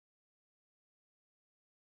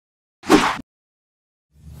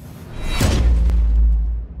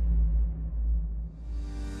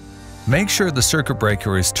Make sure the circuit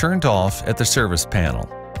breaker is turned off at the service panel.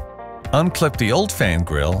 Unclip the old fan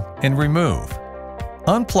grill and remove.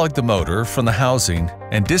 Unplug the motor from the housing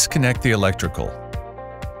and disconnect the electrical.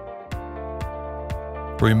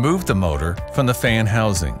 Remove the motor from the fan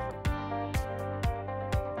housing.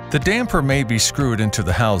 The damper may be screwed into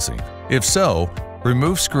the housing. If so,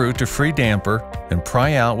 remove screw to free damper and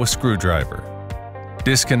pry out with screwdriver.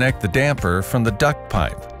 Disconnect the damper from the duct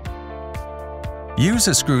pipe. Use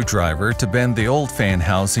a screwdriver to bend the old fan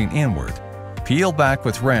housing inward. Peel back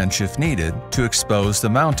with wrench if needed to expose the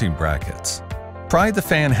mounting brackets. Pry the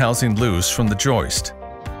fan housing loose from the joist.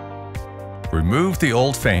 Remove the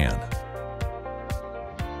old fan.